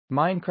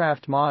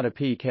Minecraft Mod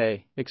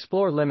APK,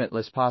 explore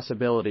limitless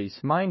possibilities.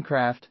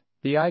 Minecraft,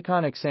 the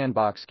iconic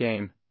sandbox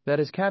game that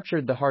has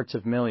captured the hearts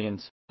of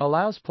millions,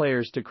 allows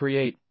players to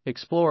create,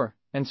 explore,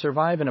 and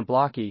survive in a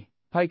blocky,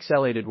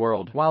 pixelated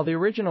world. While the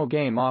original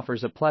game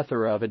offers a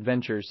plethora of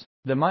adventures,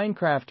 the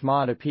Minecraft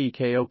Mod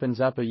APK opens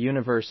up a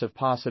universe of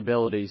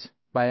possibilities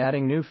by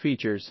adding new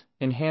features,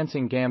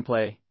 enhancing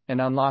gameplay,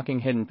 and unlocking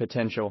hidden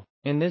potential.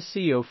 In this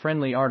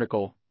SEO-friendly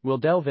article, we'll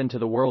delve into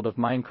the world of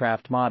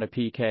Minecraft Mod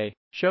APK,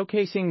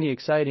 showcasing the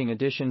exciting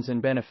additions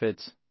and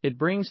benefits it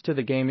brings to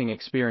the gaming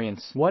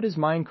experience. What is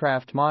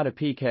Minecraft Mod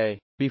APK?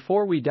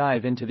 Before we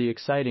dive into the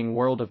exciting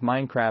world of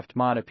Minecraft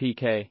Mod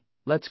APK,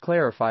 let's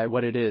clarify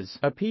what it is.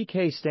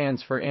 APK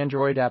stands for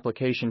Android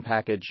Application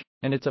Package,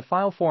 and it's a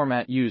file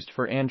format used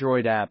for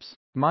Android apps.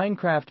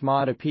 Minecraft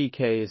Mod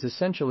APK is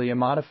essentially a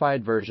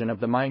modified version of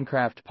the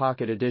Minecraft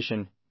Pocket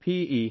Edition,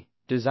 PE,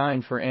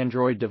 designed for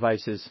Android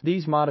devices.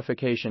 These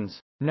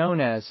modifications, known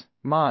as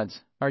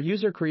mods, are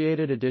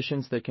user-created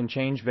additions that can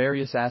change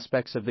various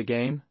aspects of the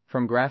game,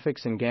 from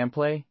graphics and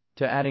gameplay,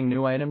 to adding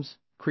new items,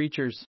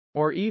 creatures,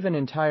 or even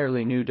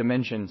entirely new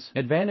dimensions.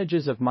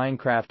 Advantages of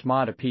Minecraft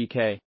Mod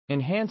APK.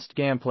 Enhanced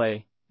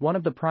gameplay. One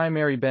of the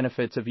primary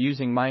benefits of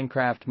using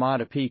Minecraft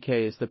Mod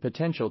APK is the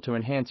potential to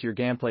enhance your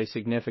gameplay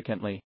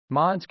significantly.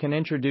 Mods can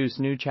introduce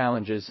new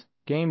challenges,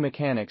 game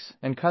mechanics,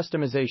 and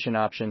customization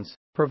options,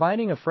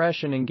 providing a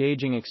fresh and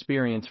engaging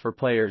experience for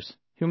players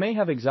who may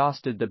have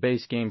exhausted the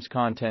base game's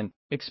content.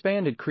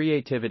 Expanded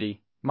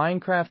creativity.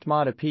 Minecraft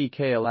Mod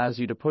APK allows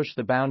you to push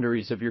the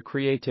boundaries of your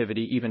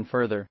creativity even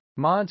further.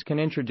 Mods can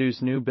introduce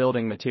new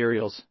building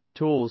materials,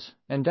 tools,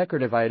 and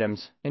decorative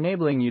items,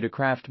 enabling you to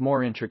craft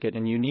more intricate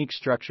and unique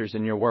structures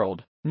in your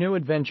world. New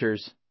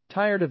adventures.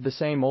 Tired of the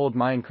same old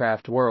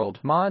Minecraft world?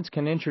 Mods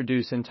can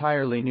introduce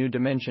entirely new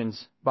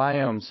dimensions,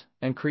 biomes,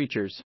 and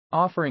creatures,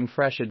 offering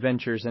fresh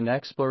adventures and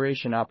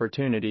exploration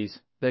opportunities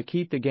that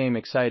keep the game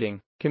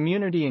exciting.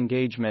 Community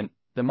engagement.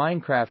 The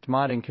Minecraft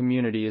modding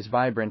community is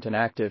vibrant and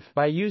active.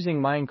 By using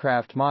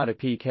Minecraft Mod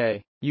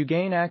APK, you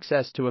gain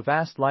access to a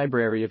vast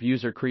library of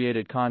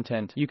user-created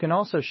content. You can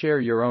also share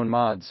your own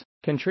mods,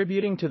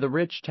 contributing to the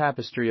rich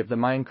tapestry of the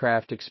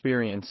Minecraft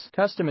experience.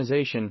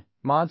 Customization.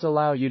 Mods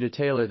allow you to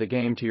tailor the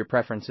game to your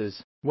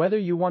preferences. Whether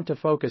you want to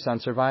focus on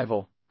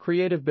survival,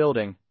 creative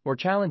building, or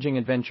challenging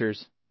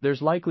adventures,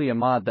 there's likely a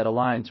mod that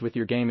aligns with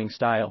your gaming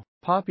style.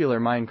 Popular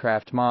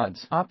Minecraft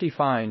mods.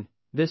 Optifine.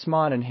 This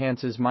mod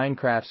enhances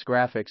Minecraft's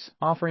graphics,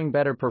 offering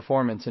better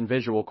performance and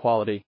visual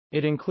quality.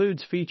 It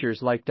includes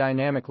features like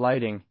dynamic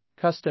lighting,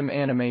 custom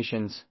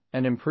animations,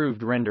 and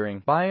improved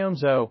rendering.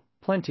 Biomes. Oh,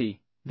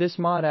 plenty. This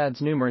mod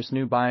adds numerous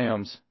new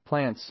biomes,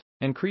 plants,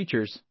 and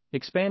creatures,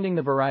 expanding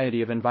the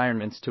variety of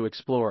environments to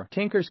explore.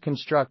 Tinker's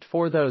Construct.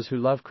 For those who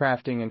love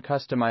crafting and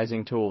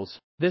customizing tools,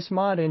 this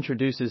mod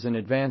introduces an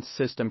advanced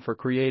system for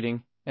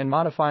creating and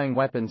modifying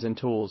weapons and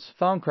tools.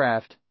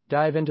 Thaumcraft.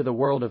 Dive into the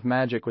world of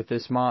magic with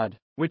this mod,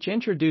 which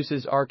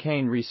introduces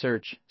arcane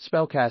research,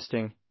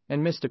 spellcasting,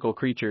 and mystical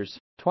creatures.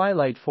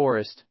 Twilight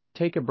Forest.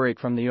 Take a break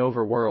from the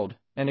overworld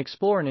and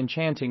explore an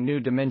enchanting new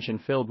dimension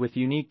filled with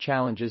unique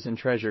challenges and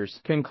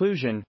treasures.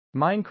 Conclusion.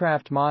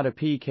 Minecraft Mod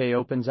APK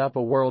opens up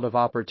a world of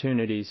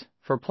opportunities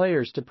for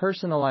players to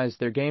personalize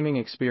their gaming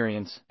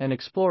experience and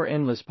explore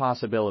endless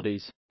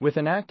possibilities. With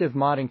an active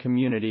modding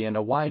community and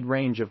a wide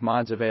range of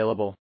mods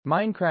available,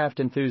 Minecraft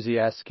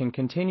enthusiasts can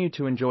continue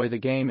to enjoy the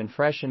game in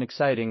fresh and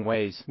exciting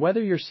ways.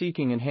 Whether you're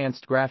seeking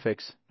enhanced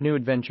graphics, new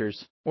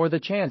adventures, or the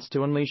chance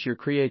to unleash your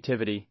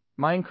creativity,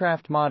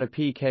 Minecraft Mod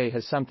APK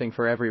has something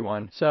for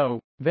everyone.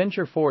 So,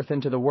 venture forth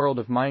into the world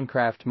of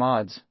Minecraft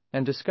mods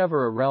and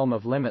discover a realm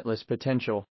of limitless potential.